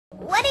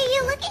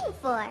you looking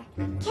for?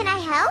 Can I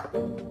help?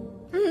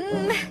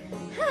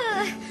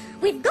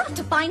 We've got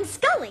to find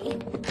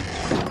Scully.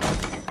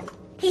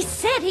 He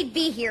said he'd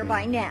be here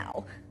by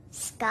now.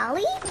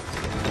 Scully?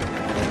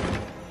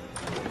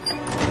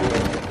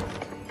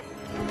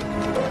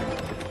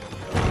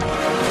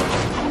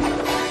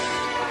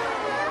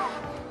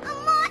 A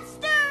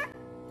monster!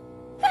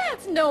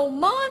 That's no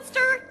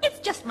monster. It's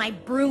just my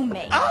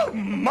broommate. Oh,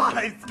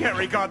 my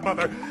scary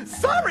godmother.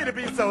 Sorry to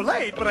be so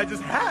late, but I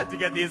just had to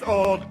get these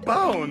old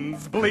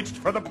bones bleached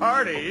for the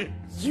party.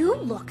 You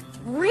look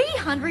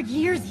 300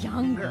 years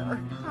younger.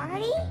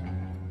 Party?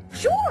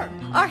 Sure,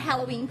 our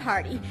Halloween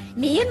party.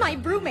 Me and my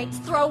broommates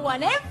throw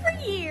one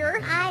every year.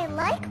 I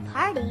like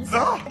parties.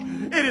 Oh,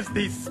 it is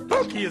the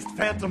spookiest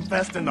Phantom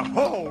Fest in the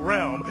whole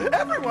realm.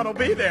 Everyone will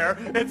be there.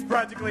 It's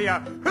practically a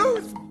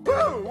who's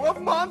boo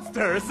of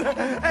monsters.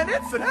 And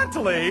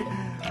incidentally,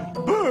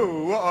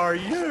 boo are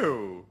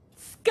you.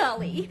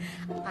 Scully,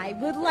 I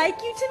would like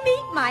you to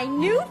meet my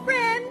new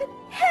friend,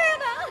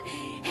 Hannah.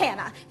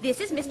 Hannah, this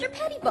is Mr.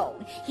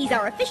 Pettibone. He's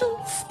our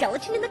official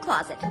skeleton in the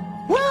closet.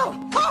 Well,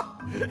 ha!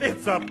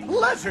 It's a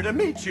pleasure to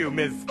meet you,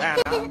 Miss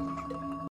Hannah.